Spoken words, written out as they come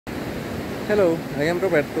Hello, I am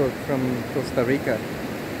Roberto from Costa Rica.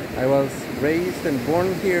 I was raised and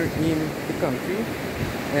born here in the country,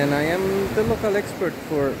 and I am the local expert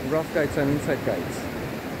for rough guides and inside guides.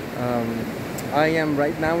 I am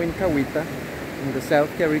right now in Cahuita, in the South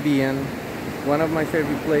Caribbean, one of my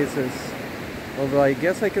favorite places, although I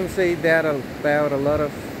guess I can say that about a lot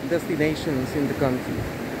of destinations in the country.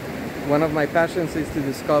 One of my passions is to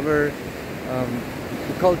discover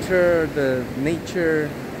the culture, the nature,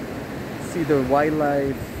 see the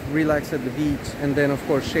wildlife, relax at the beach, and then of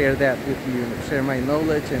course share that with you, share my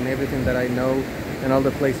knowledge and everything that I know and all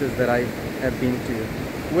the places that I have been to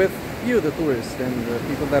with you, the tourists, and the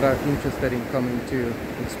people that are interested in coming to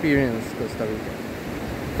experience Costa Rica.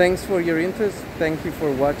 Thanks for your interest, thank you for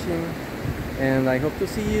watching, and I hope to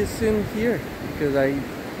see you soon here, because I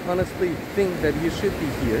honestly think that you should be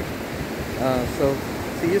here. So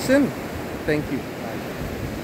see you soon. Thank you.